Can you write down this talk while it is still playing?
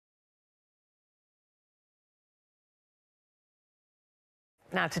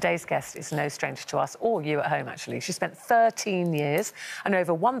Now, today's guest is no stranger to us, or you at home, actually. She spent 13 years and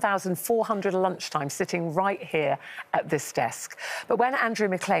over 1,400 lunchtimes sitting right here at this desk. But when Andrea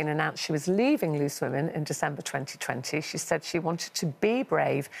McLean announced she was leaving Loose Women in December 2020, she said she wanted to be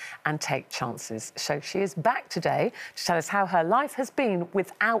brave and take chances. So she is back today to tell us how her life has been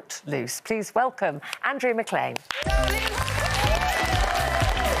without Loose. Please welcome Andrea McLean.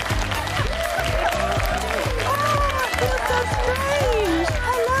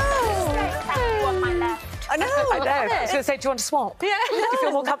 I know. I was going to say, do you want to swap? Yeah. Do you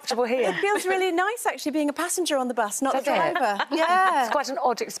feel more comfortable here? It feels really nice, actually, being a passenger on the bus, not a driver. Yeah. It's quite an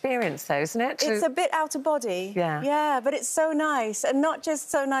odd experience, though, isn't it? It's a bit out of body. Yeah. Yeah, but it's so nice. And not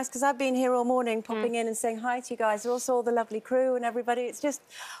just so nice, because I've been here all morning, popping in and saying hi to you guys, also all the lovely crew and everybody. It's just,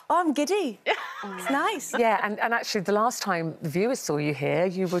 oh, I'm giddy. It's nice. Yeah, and actually, the last time the viewers saw you here,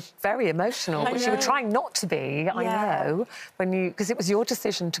 you were very emotional, which you were trying not to be, I know, because it was your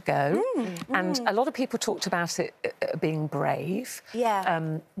decision to go. And a lot of people talked about it being brave.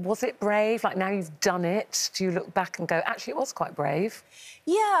 Yeah. Was it brave? Like, now you've done it, do you look back and go, actually, it was quite brave?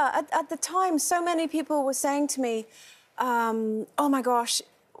 Yeah, at the time, so many people were saying to me, oh, my gosh,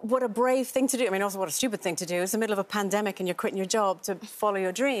 what a brave thing to do. I mean, also what a stupid thing to do. It's the middle of a pandemic and you're quitting your job to follow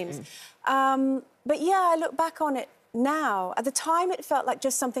your dreams. But, yeah, I look back on it now. At the time, it felt like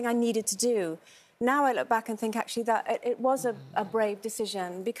just something I needed to do. Now I look back and think, actually, that it was a brave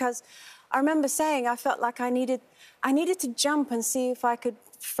decision, because I remember saying I felt like I needed to jump and see if I could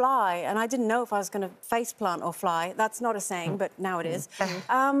fly, and I didn't know if I was going to faceplant or fly. That's not a saying, but now it is.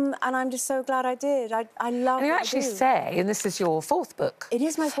 And I'm just so glad I did. I love and you actually say, and this is your fourth book. It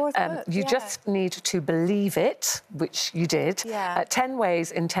is my fourth book, You just need to believe it, which you did. 10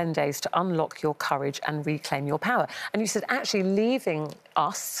 ways in 10 days to unlock your courage and reclaim your power. And you said actually leaving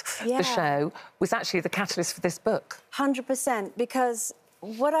us, the show, was actually the catalyst for this book. 100%, because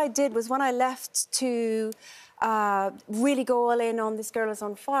what I did was when I left to really go all in on This Girl Is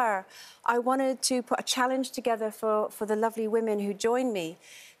on Fire, I wanted to put a challenge together for the lovely women who joined me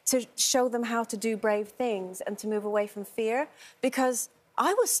to show them how to do brave things and to move away from fear, because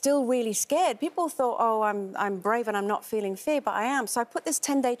I was still really scared. People thought, oh, I'm brave and I'm not feeling fear, but I am. So I put this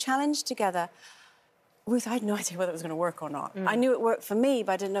 10-day challenge together. Ruth, I had no idea whether it was going to work or not. I knew it worked for me,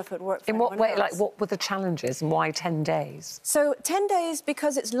 but I didn't know if it would work for anyone else. In what way? Like, what were the challenges and why 10 days? So 10 days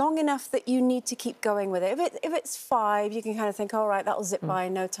because it's long enough that you need to keep going with it. If it's 5, you can kind of think, all right, that'll zip by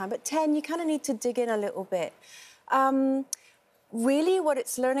in no time. But 10, you kind of need to dig in a little bit. Really, what it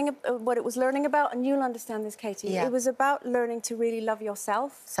was learning about, and you'll understand this, Katie, it was about learning to really love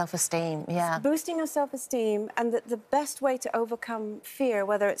yourself. Self-esteem, yeah. Boosting your self-esteem, and the best way to overcome fear,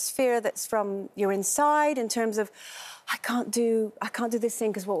 whether it's fear that's from your inside, in terms of, I can't do this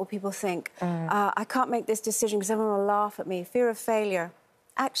thing because what will people think? I can't make this decision because everyone will laugh at me. Fear of failure.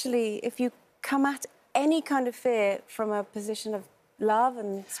 Actually, if you come at any kind of fear from a position of love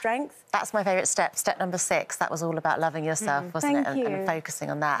and strength. That's my favourite step. Step number 6, that was all about loving yourself, wasn't it? And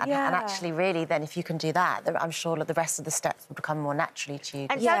focusing on that. And actually, really, then, if you can do that, I'm sure that the rest of the steps will become more naturally to you.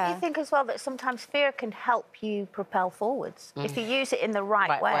 And don't you think as well that sometimes fear can help you propel forwards if you use it in the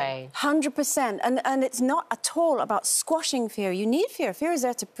right way? 100%. And it's not at all about squashing fear. You need fear. Fear is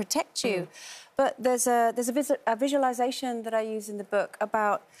there to protect you. But there's a visualisation that I use in the book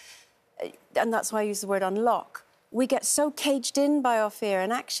about, and that's why I use the word unlock. We get so caged in by our fear,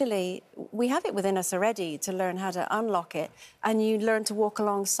 and actually, we have it within us already to learn how to unlock it, and you learn to walk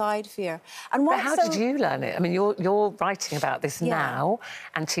alongside fear. And but how did you learn it? I mean, you're writing about this now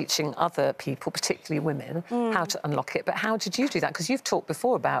and teaching other people, particularly women, how to unlock it. But how did you do that? Because you've talked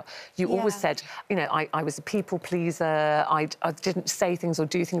before about, you always said, you know, I was a people pleaser, I didn't say things or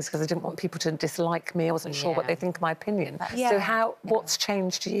do things because I didn't want people to dislike me, I wasn't sure what they think of my opinion. So what's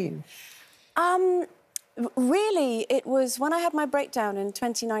changed you? Really, it was when I had my breakdown in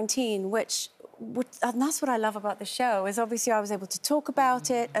 2019, and that's what I love about the show, is obviously I was able to talk about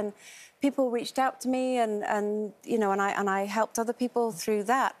it, and people reached out to me, and you know, and I helped other people through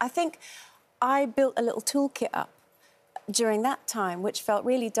that. I think I built a little toolkit up during that time, which felt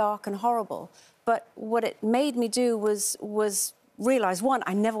really dark and horrible. But what it made me do was realise, one,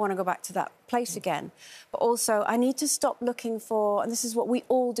 I never want to go back to that place again, but also I need to stop looking for, and this is what we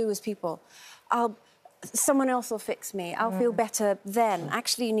all do as people, someone else will fix me. I'll feel better then.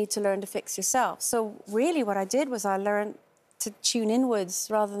 Actually, you need to learn to fix yourself. So really what I did was I learned to tune inwards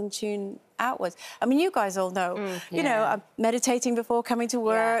rather than tune outwards. I mean, you guys all know, you know, I'm meditating before coming to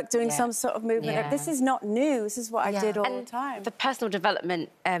work, doing some sort of movement. This is not new. This is what I did all the time. The personal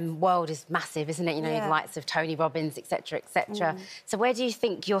development world is massive, isn't it? You know, the likes of Tony Robbins, etc., etc. So where do you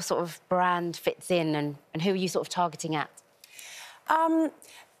think your sort of brand fits in, and who are you sort of targeting at?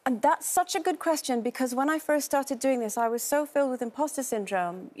 And that's such a good question, because when I first started doing this, I was so filled with imposter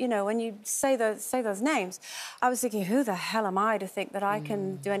syndrome. You know, when you say those names, I was thinking, who the hell am I to think that I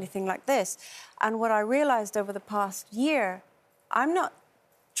can do anything like this? And what I realised over the past year, I'm not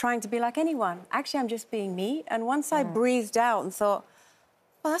trying to be like anyone. Actually, I'm just being me. And once I breathed out and thought,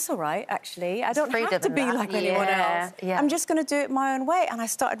 well, that's all right, actually. I don't have to be like anyone else. Yeah. I'm just going to do it my own way. And I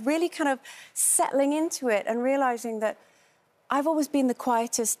started really kind of settling into it and realising that I've always been the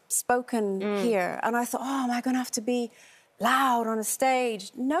quietest spoken here. And I thought, oh, am I going to have to be loud on a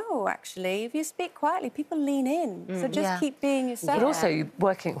stage? No, actually. If you speak quietly, people lean in. So just keep being yourself. But also, you're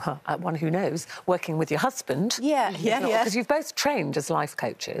working, well, one who knows, working with your husband. Because you've both trained as life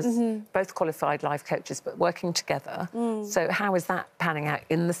coaches, both qualified life coaches, but working together. So how is that panning out?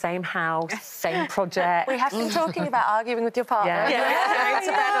 In the same house, same project? We have been talking about arguing with your partner.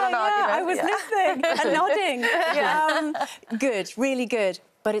 I was listening and nodding. Good, really good.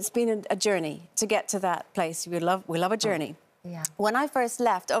 But it's been a journey to get to that place. We love a journey. Yeah. When I first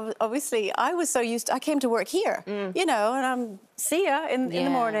left, obviously, I was so used to... I came to work here, you know, and I'm... See ya in the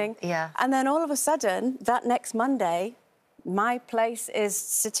morning. Yeah. And then all of a sudden, that next Monday, my place is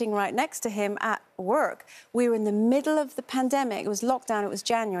sitting right next to him at work. We were in the middle of the pandemic. It was lockdown. It was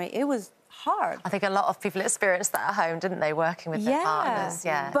January. It was hard. I think a lot of people experienced that at home, didn't they, working with their partners?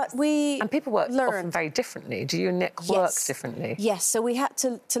 Yeah. But we And people work often very differently. Do you and Nick work differently? Yes, so we had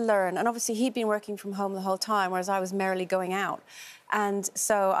to learn. And obviously he'd been working from home the whole time, whereas I was merrily going out. And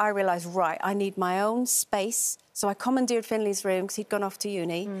so I realised, right, I need my own space. So I commandeered Finley's room because he'd gone off to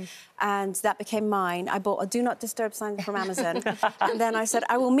uni. And that became mine. I bought a Do Not Disturb sign from Amazon. And then I said,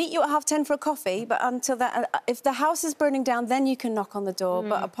 I will meet you at 10:30 for a coffee, but until that, if the house is burning down, then you can knock on the door.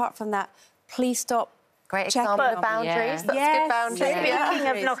 But apart from that, please stop. Great example of boundaries. That's good boundaries. Speaking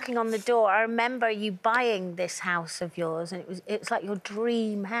of knocking on the door, I remember you buying this house of yours, and it's like your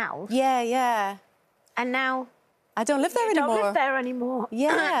dream house. Yeah. And now I don't live there anymore. Don't live there anymore.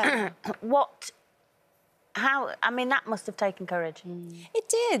 Yeah. How? I mean, that must have taken courage.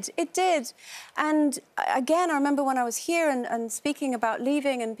 It did. And again, I remember when I was here and speaking about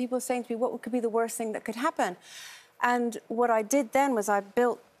leaving, and people saying to me, what could be the worst thing that could happen? And what I did then was I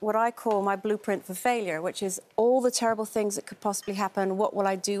built what I call my blueprint for failure, which is all the terrible things that could possibly happen. What will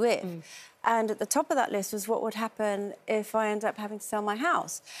I do if? And at the top of that list was what would happen if I end up having to sell my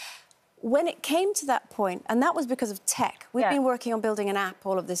house. When it came to that point, and that was because of tech. We've been working on building an app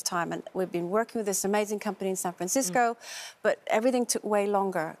all of this time, and we've been working with this amazing company in San Francisco, but everything took way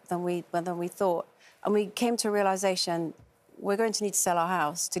longer than we thought. And we came to a realisation, we're going to need to sell our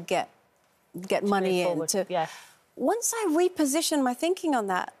house to get money in. Once I repositioned my thinking on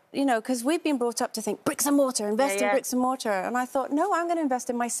that, you know, because we've been brought up to think bricks and mortar, invest in bricks and mortar. And I thought, no, I'm going to invest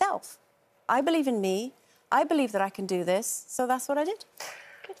in myself. I believe in me. I believe that I can do this. So that's what I did.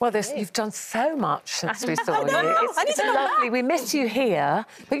 Well, you've done so much since we saw you. It's lovely. We miss you here,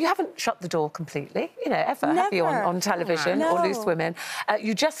 but you haven't shut the door completely, you know, ever, have you, on television or Loose Women?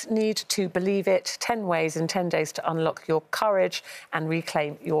 You just need to believe it. 10 ways in 10 days to unlock your courage and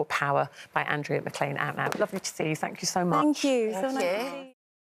reclaim your power by Andrea McLean, out now. Lovely to see you. Thank you so much. Thank you. So nice to see you.